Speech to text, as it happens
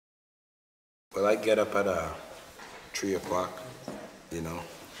Well, I get up at 3 o'clock,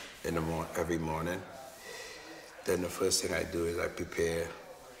 every morning. Then the first thing I do is I prepare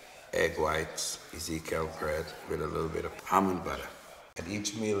egg whites, Ezekiel bread with a little bit of almond butter. And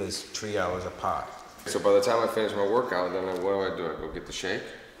each meal is 3 hours apart. So by the time I finish my workout, then what do? I go get the shake?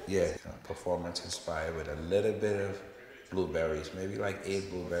 Yeah, performance inspired with a little bit of blueberries, maybe like 8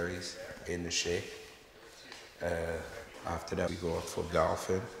 blueberries in the shake. After that, we go out for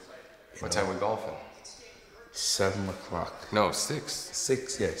golfing. What time we golfing? 7 o'clock. No, 6.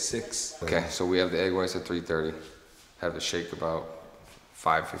 6. Okay, so we have the egg whites at 3:30. Have the shake about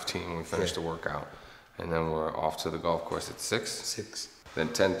 5:15 when we finish the workout. And then we're off to the golf course at 6? 6. Then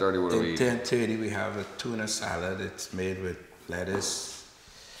 10:30, what do we eat? 10:30, we have a tuna salad. It's made with lettuce,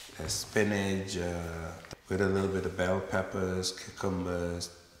 spinach, with a little bit of bell peppers, cucumbers,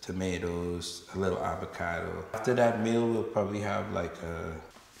 tomatoes, a little avocado. After that meal, we'll probably have like a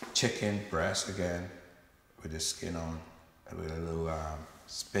chicken breast again with the skin on, with a little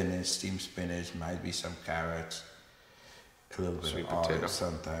spinach, steamed spinach, might be some carrots, a little bit Sweet of potato. olives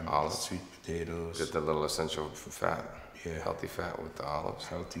sometimes, Olives. sweet potatoes. Get the little essential fat. Yeah. Healthy fat with the olives.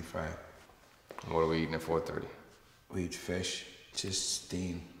 Healthy fat. What are we eating at 4:30? We eat fish, just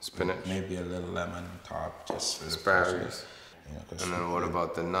steamed. Spinach. Maybe a little lemon on top, just for the Asparagus. freshness. 'Cause And then what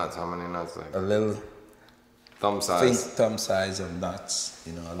about the nuts? How many nuts? Like a little thumb think size? thumb size of nuts, a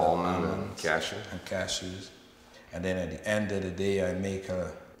little Almond and almonds cashew? and cashews. And then at the end of the day, I make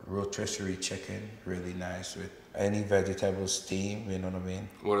a rotisserie chicken, really nice with any vegetable steam, you know what I mean?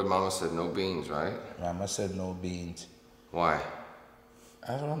 What did Mama said? No beans, right? Mama said no beans. Why?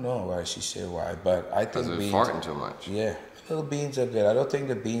 I don't know why she said why, but I Because think we're beans. farting too much. Yeah, little beans are good. I don't think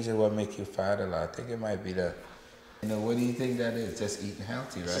the beans are what make you fat a lot. I think it might be what do you think that is? Just eating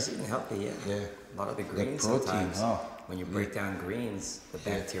healthy, right? Just eating healthy, yeah. Yeah. A lot of the Like greens protein, sometimes. huh? When you break down greens, the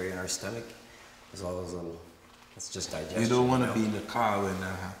bacteria in our stomach, there's all those little, it's just digestion. You don't want to be in the car when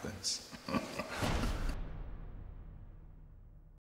that happens.